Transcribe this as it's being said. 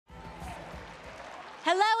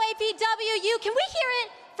Hello, APWU. Can we hear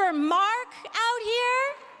it for Mark out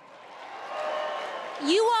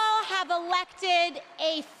here? You all have elected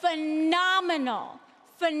a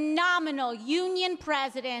phenomenal union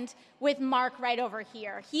president with Mark right over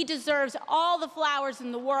here. He deserves all the flowers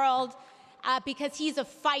in the world because he's a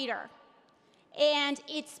fighter. And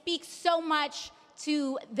it speaks so much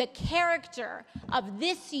to the character of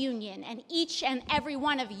this union and each and every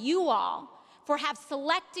one of you all for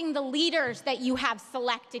selecting the leaders that you have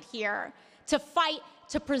selected here to fight,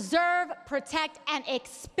 to preserve, protect, and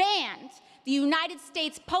expand the United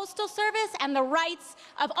States Postal Service and the rights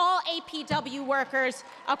of all APWU workers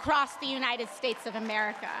across the United States of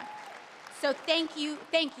America. So thank you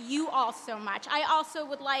all so much. I also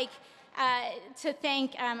would like to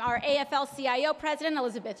thank our AFL-CIO president,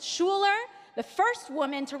 Elizabeth Schuler, the first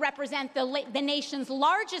woman to represent the nation's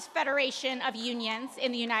largest federation of unions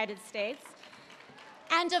in the United States.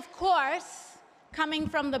 And of course, coming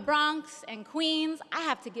from the Bronx and Queens, I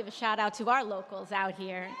have to give a shout out to our locals out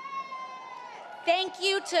here. Thank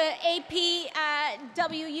you to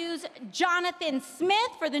APWU's Jonathan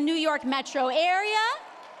Smith for the New York metro area.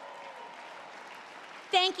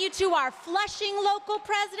 Thank you to our Flushing local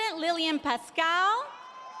president, Lillian Pascal.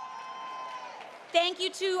 Thank you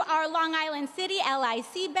to our Long Island City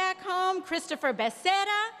LIC back home, Christopher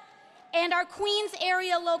Becerra, and our Queens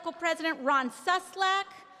area local president, Ron Suslak,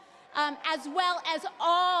 as well as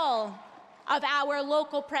all of our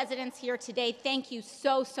local presidents here today. Thank you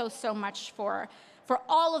so much for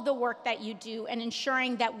all of the work that you do and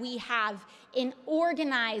ensuring that we have an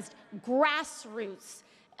organized grassroots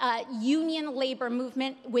union labor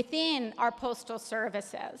movement within our postal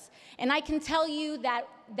services. And I can tell you that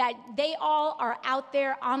they all are out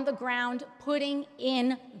there on the ground putting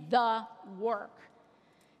in the work.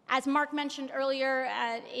 As Mark mentioned earlier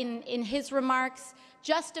in his remarks,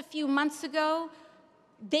 just a few months ago,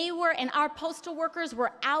 our postal workers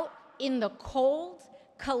were out in the cold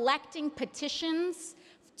collecting petitions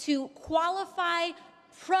to qualify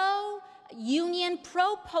pro-union,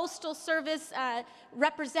 pro-postal service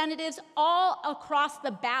representatives all across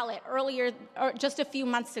the ballot just a few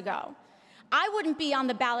months ago. I wouldn't be on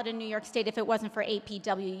the ballot in New York State if it wasn't for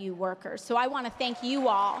APWU workers. So I want to thank you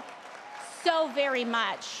all so very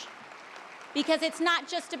much. Because it's not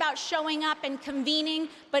just about showing up and convening,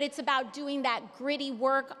 but it's about doing that gritty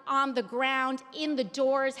work on the ground, in the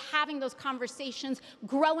doors, having those conversations,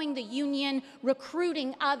 growing the union,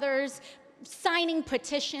 recruiting others, signing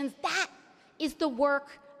petitions. That is the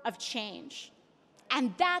work of change.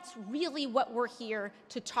 And that's really what we're here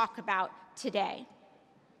to talk about today.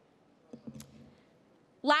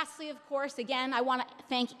 Lastly, of course, again, I want to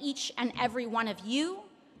thank each and every one of you,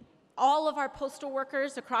 all of our postal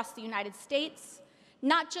workers across the United States,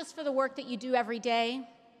 not just for the work that you do every day,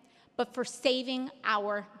 but for saving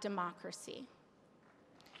our democracy.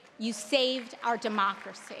 You saved our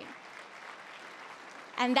democracy.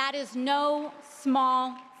 And that is no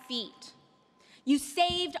small feat. You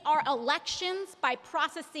saved our elections by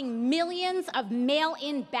processing millions of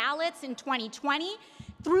mail-in ballots in 2020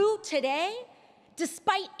 through today,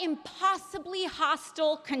 despite impossibly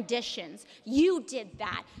hostile conditions. You did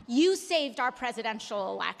that. You saved our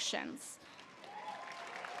presidential elections.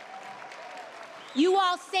 You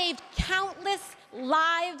all saved countless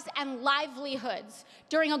lives and livelihoods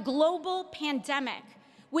during a global pandemic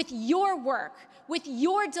with your work, with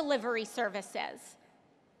your delivery services,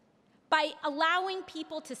 by allowing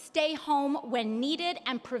people to stay home when needed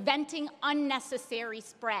and preventing unnecessary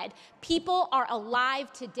spread. People are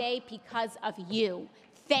alive today because of you.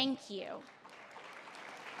 Thank you.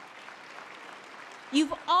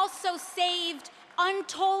 You've also saved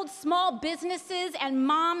untold small businesses and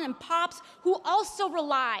mom and pops who also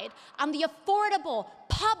relied on the affordable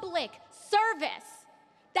public service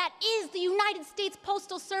that is the United States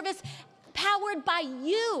Postal Service, powered by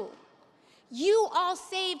you. You all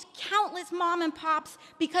saved countless mom and pops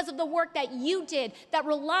because of the work that you did that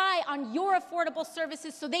rely on your affordable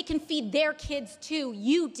services so they can feed their kids too.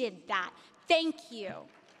 You did that. Thank you.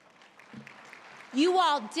 You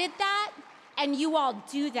all did that, and you all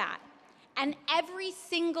do that. And every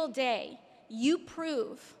single day, you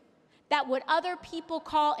prove that what other people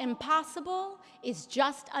call impossible is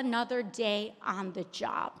just another day on the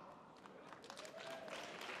job.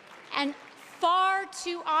 And far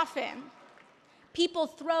too often, people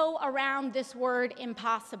throw around this word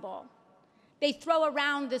impossible. They throw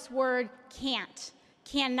around this word can't,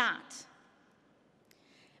 cannot.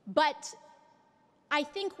 But I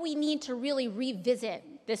think we need to really revisit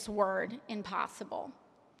this word impossible.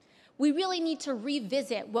 We really need to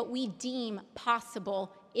revisit what we deem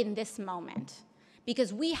possible in this moment.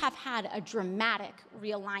 because we have had a dramatic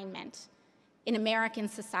realignment in American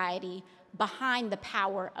society behind the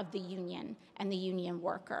power of the union and the union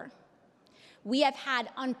worker. We have had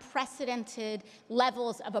unprecedented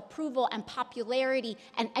levels of approval and popularity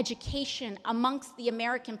and education amongst the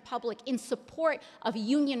American public in support of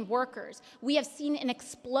union workers. We have seen an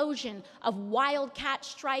explosion of wildcat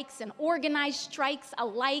strikes and organized strikes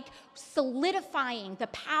alike, solidifying the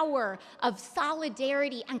power of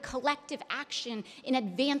solidarity and collective action in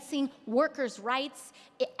advancing workers' rights,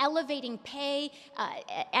 elevating pay,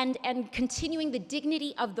 and continuing the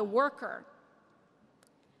dignity of the worker.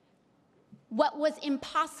 What was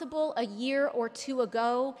impossible a year or two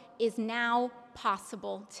ago is now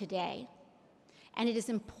possible today. And it is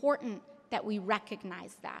important that we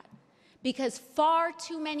recognize that, because far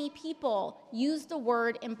too many people use the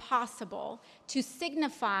word impossible to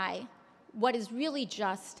signify what is really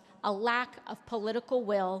just a lack of political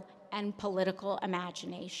will and political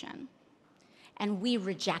imagination. And we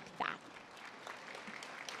reject that.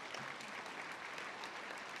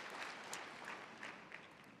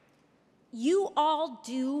 You all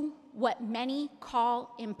do what many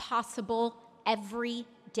call impossible every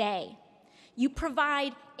day. You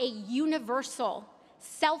provide a universal,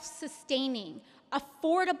 self-sustaining,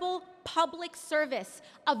 affordable public service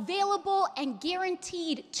available and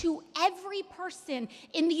guaranteed to every person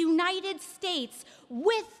in the United States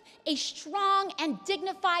with a strong and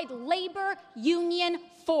dignified labor union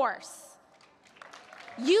force.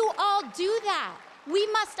 You all do that. We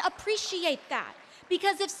must appreciate that.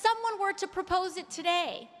 Because if someone were to propose it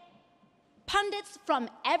today, pundits from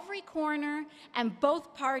every corner and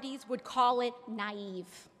both parties would call it naive,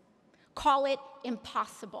 call it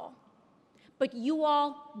impossible. But you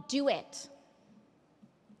all do it.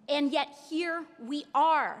 And yet here we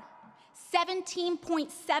are,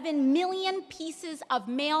 17.7 million pieces of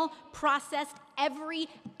mail processed every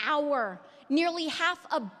hour. Nearly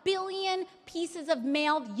 500 million pieces of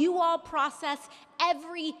mail you all process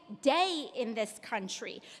every day in this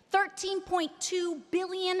country. 13.2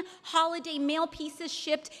 billion holiday mail pieces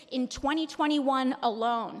shipped in 2021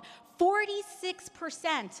 alone.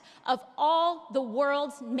 46% of all the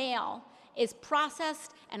world's mail is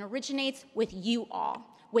processed and originates with you all,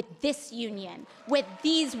 with this union, with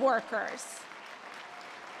these workers.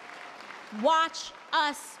 Watch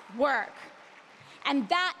us work. And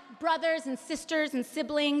that, brothers and sisters and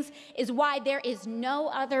siblings, is why there is no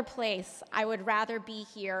other place I would rather be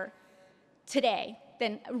here today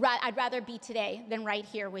I'd rather be today than right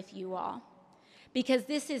here with you all. Because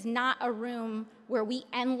this is not a room where we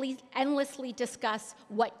endlessly discuss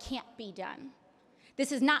what can't be done.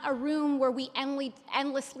 This is not a room where we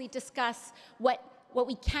endlessly discuss what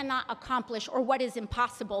we cannot accomplish or what is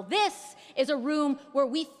impossible. This is a room where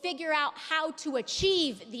we figure out how to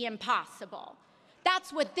achieve the impossible.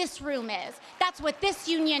 That's what this room is. That's what this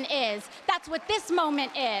union is. That's what this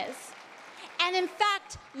moment is. And in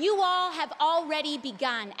fact, you all have already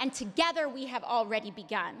begun, and together we have already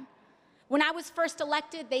begun. When I was first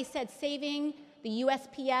elected, they said saving the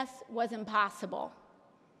USPS was impossible.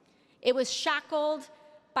 It was shackled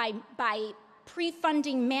by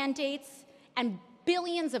pre-funding mandates and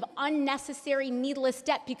billions of unnecessary, needless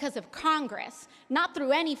debt because of Congress, not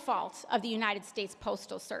through any fault of the United States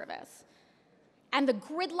Postal Service. And the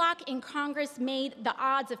gridlock in Congress made the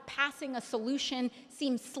odds of passing a solution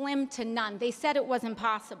seem slim to none. They said it was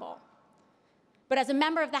impossible. But as a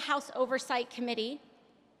member of the House Oversight Committee,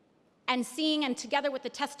 and seeing, and together with the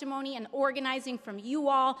testimony and organizing from you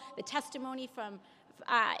all, the testimony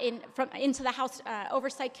into the House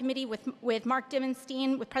Oversight Committee with Mark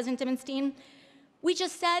Dimmenstein, with President Dimmenstein, we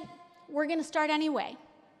just said, we're going to start anyway.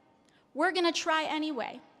 We're going to try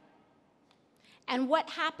anyway. And what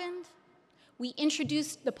happened? We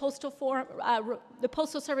introduced the Postal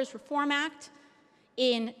Service Reform Act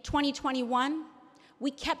in 2021.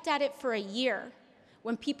 We kept at it for a year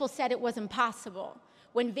when people said it was impossible,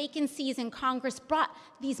 when vacancies in Congress brought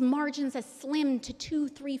these margins as slim to 2,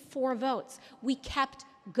 3, 4 votes. We kept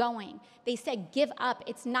going. They said, give up,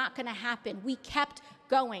 it's not gonna happen. We kept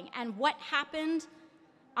going. And what happened?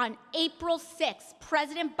 On April 6th,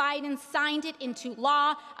 President Biden signed it into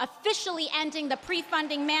law, officially ending the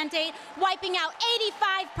pre-funding mandate, wiping out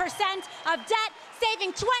 85% of debt,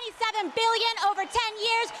 saving $27 billion over 10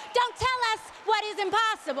 years. Don't tell us what is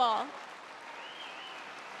impossible.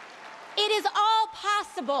 It is all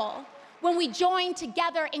possible when we join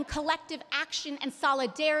together in collective action and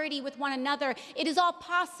solidarity with one another. It is all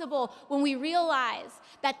possible when we realize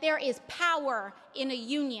that there is power in a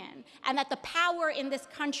union, and that the power in this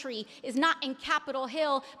country is not in Capitol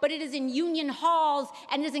Hill, but it is in union halls,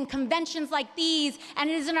 and it is in conventions like these, and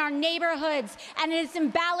it is in our neighborhoods, and it is in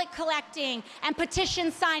ballot collecting and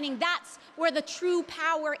petition signing. That's where the true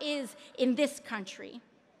power is in this country.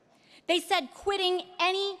 They said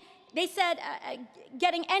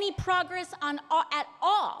getting any progress at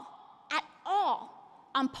all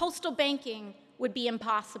on postal banking would be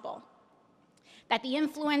impossible. That the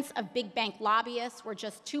influence of big bank lobbyists were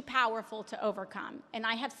just too powerful to overcome, and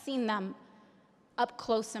I have seen them up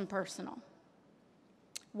close and personal.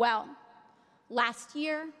 Well, last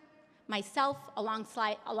year, myself,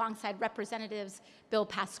 alongside Representatives Bill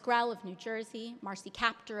Pascrell of New Jersey, Marcy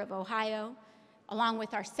Kaptur of Ohio, along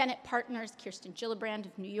with our Senate partners, Kirsten Gillibrand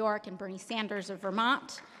of New York and Bernie Sanders of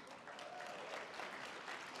Vermont,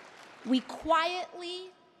 we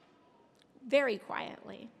quietly, very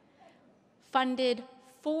quietly, funded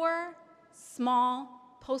 4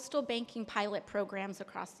 small postal banking pilot programs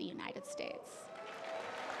across the United States.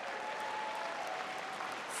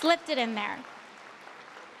 Slipped it in there.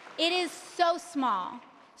 It is so small,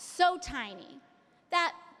 so tiny,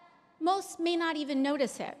 that most may not even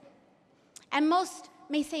notice it. And most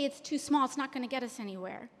may say it's too small, it's not going to get us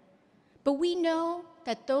anywhere. But we know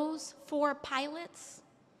that those 4 pilots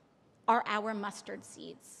are our mustard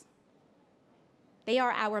seeds. They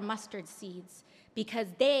are our mustard seeds because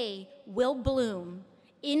they will bloom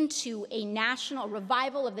into a national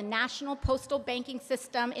revival of the national postal banking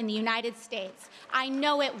system in the United States. I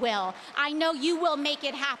know it will. I know you will make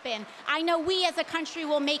it happen. I know we as a country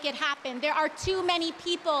will make it happen. There are too many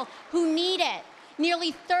people who need it.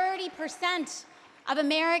 Nearly 30% of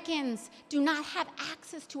Americans do not have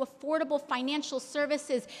access to affordable financial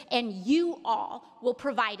services, and you all will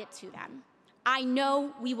provide it to them. I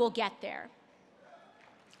know we will get there.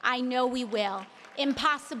 I know we will.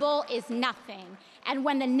 Impossible is nothing. And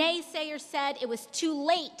when the naysayers said it was too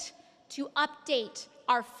late to update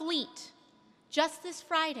our fleet, just this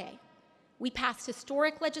Friday, we passed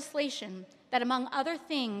historic legislation that, among other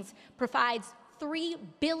things, provides $3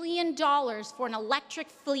 billion for an electric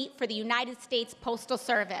fleet for the United States Postal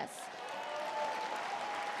Service.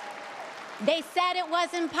 They said it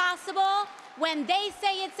was impossible. When they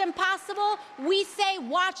say it's impossible, we say,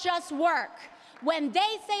 watch us work. When they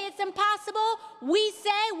say it's impossible, we say,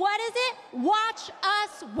 what is it? Watch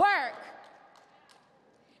us work.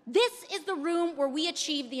 This is the room where we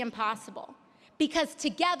achieve the impossible, because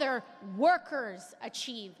together, workers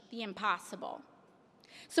achieve the impossible.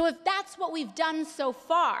 So if that's what we've done so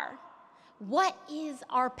far, what is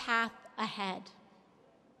our path ahead?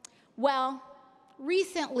 Well,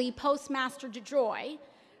 recently, Postmaster DeJoy,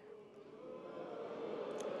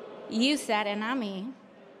 you said it, not me,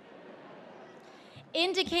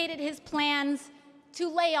 indicated his plans to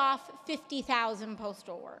lay off 50,000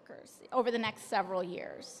 postal workers over the next several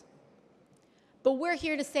years. But we're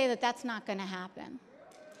here to say that that's not going to happen.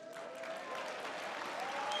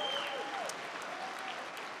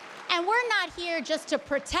 And we're not here just to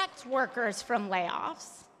protect workers from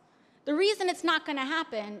layoffs. The reason it's not going to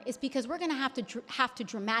happen is because we're going to have to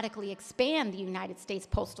dramatically expand the United States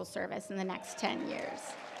Postal Service in the next 10 years.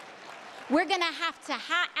 We're going to have to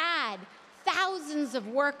add thousands of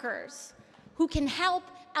workers who can help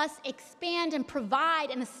us expand and provide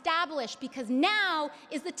and establish, because now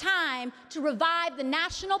is the time to revive the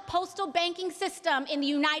national postal banking system in the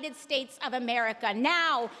United States of America.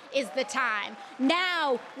 Now is the time.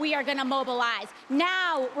 Now we are going to mobilize.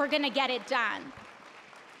 Now we're going to get it done.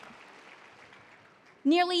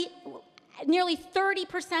 Nearly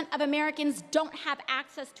 30% of Americans don't have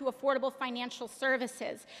access to affordable financial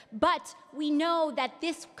services, but we know that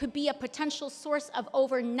this could be a potential source of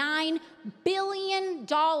over $9 billion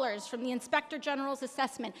from the Inspector General's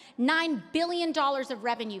assessment, $9 billion of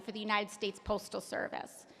revenue for the United States Postal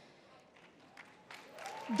Service.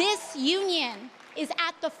 This union is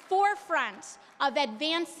at the forefront of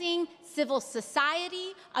advancing civil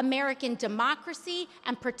society, American democracy,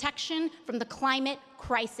 and protection from the climate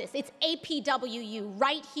crisis. It's APWU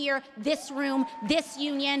right here, this room, this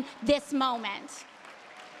union, this moment.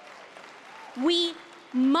 We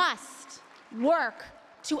must work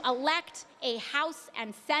to elect a House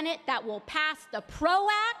and Senate that will pass the PRO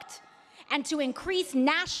Act and to increase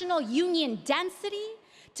national union density,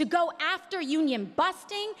 to go after union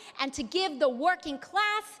busting, and to give the working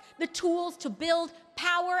class the tools to build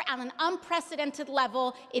power at an unprecedented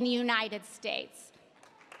level in the United States.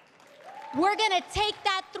 We're going to take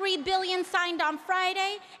that $3 billion signed on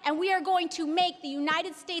Friday, and we are going to make the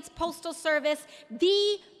United States Postal Service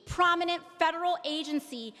the prominent federal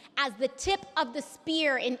agency as the tip of the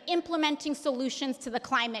spear in implementing solutions to the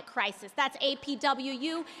climate crisis. That's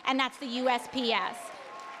APWU, and that's the USPS.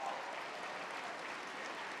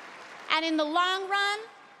 And in the long run,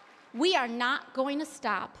 we are not going to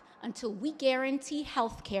stop until we guarantee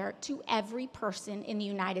health care to every person in the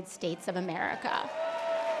United States of America.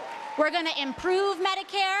 We're going to improve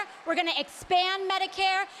Medicare, we're going to expand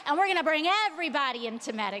Medicare, and we're going to bring everybody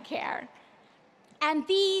into Medicare. And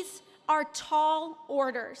these are tall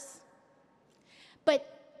orders.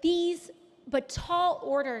 But tall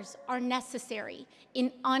orders are necessary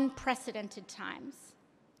in unprecedented times,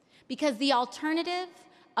 because the alternative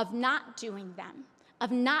of not doing them,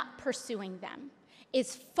 of not pursuing them,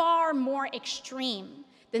 is far more extreme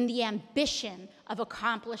than the ambition of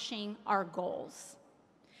accomplishing our goals.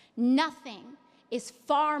 Nothing is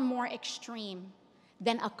far more extreme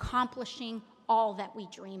than accomplishing all that we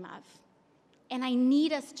dream of. And I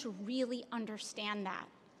need us to really understand that,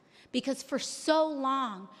 because for so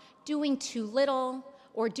long, doing too little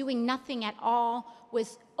or doing nothing at all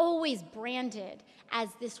was always branded as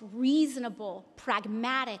this reasonable,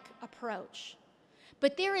 pragmatic approach.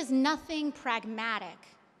 But there is nothing pragmatic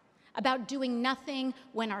about doing nothing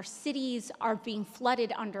when our cities are being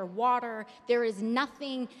flooded underwater. There is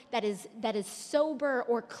nothing that is sober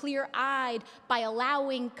or clear-eyed by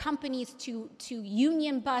allowing companies to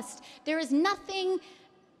union bust. There is nothing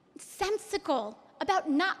sensical about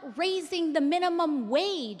not raising the minimum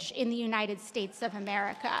wage in the United States of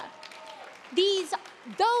America.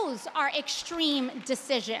 Those are extreme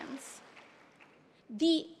decisions.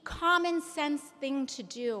 The common sense thing to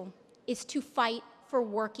do is to fight for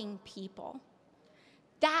working people.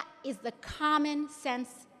 That is the common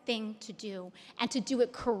sense thing to do, and to do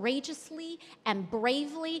it courageously and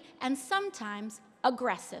bravely and sometimes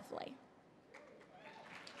aggressively.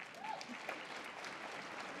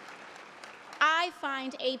 I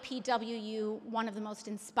find APWU one of the most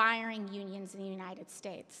inspiring unions in the United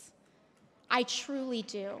States. I truly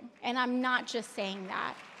do, and I'm not just saying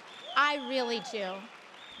that. I really do.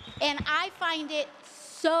 And I find it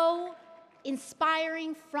so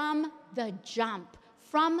inspiring from the jump,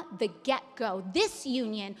 from the get-go. This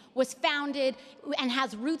union was founded and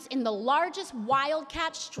has roots in the largest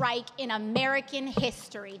wildcat strike in American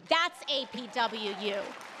history. That's APWU.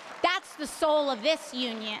 That's the soul of this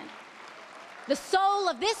union. The soul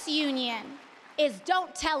of this union is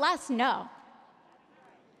don't tell us no.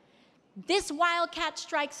 This wildcat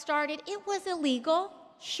strike started, it was illegal,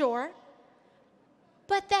 sure,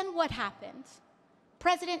 but then what happened?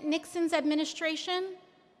 President Nixon's administration,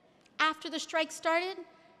 after the strike started,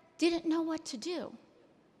 didn't know what to do,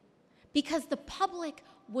 because the public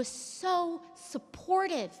was so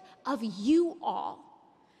supportive of you all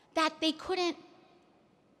that they couldn't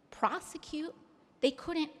prosecute, they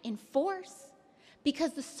couldn't enforce,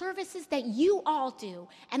 because the services that you all do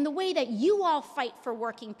and the way that you all fight for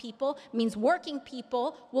working people means working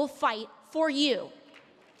people will fight for you.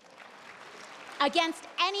 Against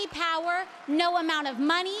any power, no amount of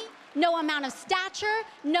money, no amount of stature,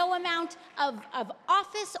 no amount of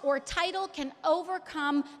office or title can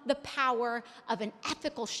overcome the power of an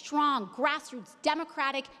ethical, strong, grassroots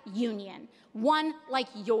democratic union, one like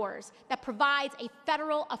yours, that provides a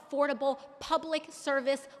federal, affordable public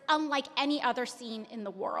service unlike any other seen in the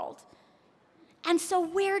world. And so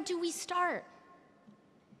where do we start?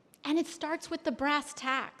 And it starts with the brass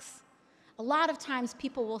tacks. A lot of times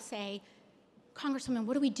people will say, Congresswoman,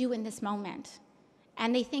 what do we do in this moment?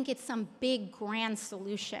 And they think it's some big, grand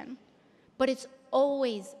solution. But it's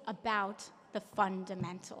always about the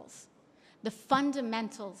fundamentals. The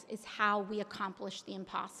fundamentals is how we accomplish the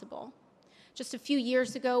impossible. Just a few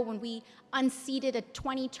years ago, when we unseated a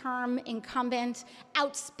 20-term incumbent,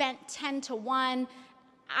 outspent 10-1,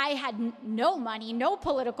 I had no money, no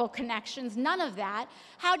political connections, none of that.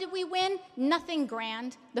 How did we win? Nothing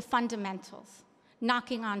grand, the fundamentals.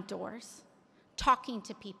 Knocking on doors, talking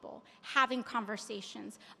to people, having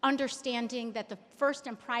conversations, understanding that the first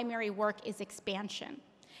and primary work is expansion.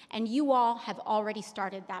 And you all have already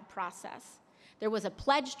started that process. There was a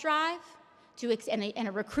pledge drive and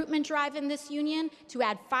a recruitment drive in this union to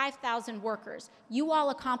add 5,000 workers. You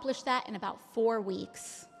all accomplished that in about 4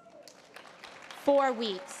 weeks. 4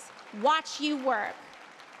 weeks. Watch you work.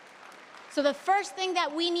 So the first thing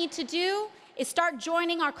that we need to do is start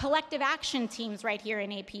joining our collective action teams right here in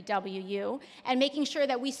APWU and making sure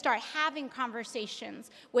that we start having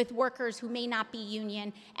conversations with workers who may not be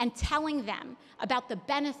union and telling them about the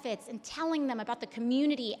benefits and telling them about the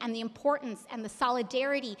community and the importance and the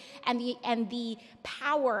solidarity and the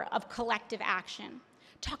power of collective action.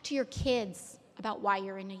 Talk to your kids about why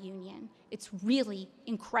you're in a union. It's really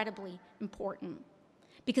incredibly important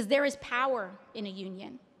because there is power in a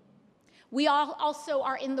union. We all also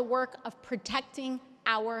are in the work of protecting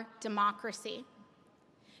our democracy.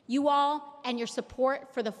 You all and your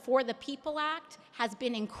support for the For the People Act has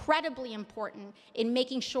been incredibly important in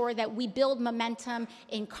making sure that we build momentum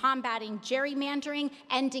in combating gerrymandering,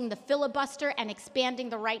 ending the filibuster, and expanding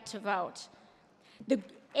the right to vote.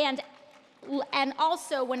 And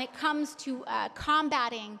also when it comes to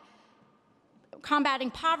combating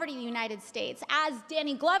poverty in the United States. As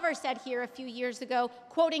Danny Glover said here a few years ago,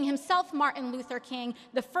 quoting himself Martin Luther King,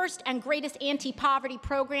 the first and greatest anti-poverty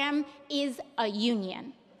program is a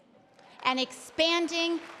union. And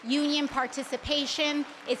expanding union participation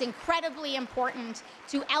is incredibly important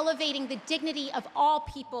to elevating the dignity of all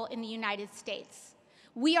people in the United States.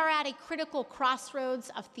 We are at a critical crossroads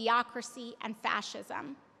of theocracy and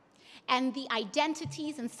fascism. And the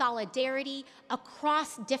identities and solidarity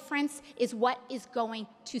across difference is what is going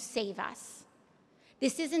to save us.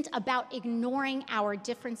 This isn't about ignoring our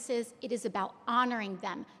differences. It is about honoring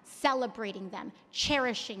them, celebrating them,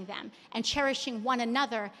 and cherishing one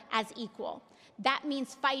another as equal. That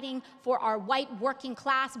means fighting for our white working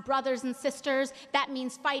class brothers and sisters. That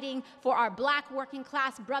means fighting for our black working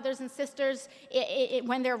class brothers and sisters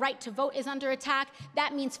when their right to vote is under attack.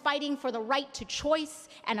 That means fighting for the right to choice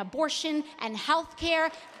and abortion and health care.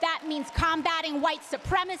 That means combating white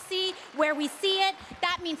supremacy where we see it.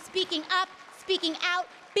 That means speaking up, speaking out,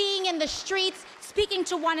 being in the streets, speaking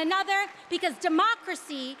to one another, because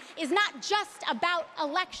democracy is not just about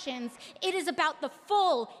elections, it is about the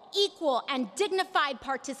full, equal, and dignified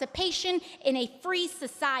participation in a free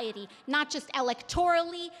society, not just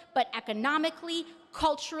electorally, but economically,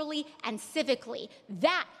 culturally, and civically.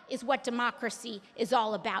 That is what democracy is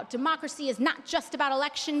all about. Democracy is not just about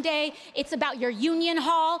election day, it's about your union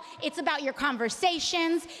hall, it's about your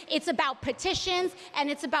conversations, it's about petitions, and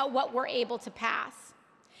it's about what we're able to pass.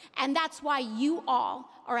 And that's why you all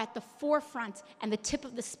are at the forefront and the tip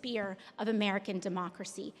of the spear of American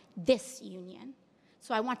democracy, this union.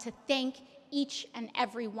 So I want to thank each and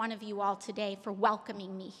every one of you all today for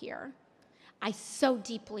welcoming me here. I so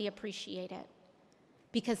deeply appreciate it.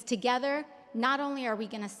 Because together, not only are we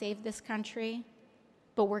going to save this country,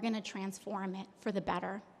 but we're going to transform it for the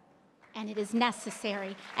better. And it is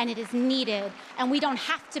necessary, and it is needed, and we don't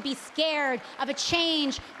have to be scared of a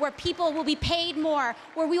change where people will be paid more,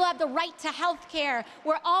 where we will have the right to health care,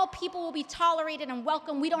 where all people will be tolerated and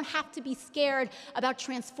welcome. We don't have to be scared about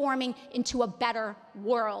transforming into a better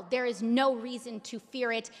world. There is no reason to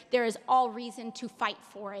fear it. There is all reason to fight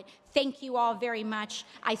for it. Thank you all very much.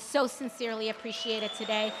 I so sincerely appreciate it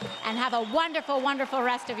today, and have a wonderful, wonderful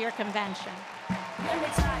rest of your convention.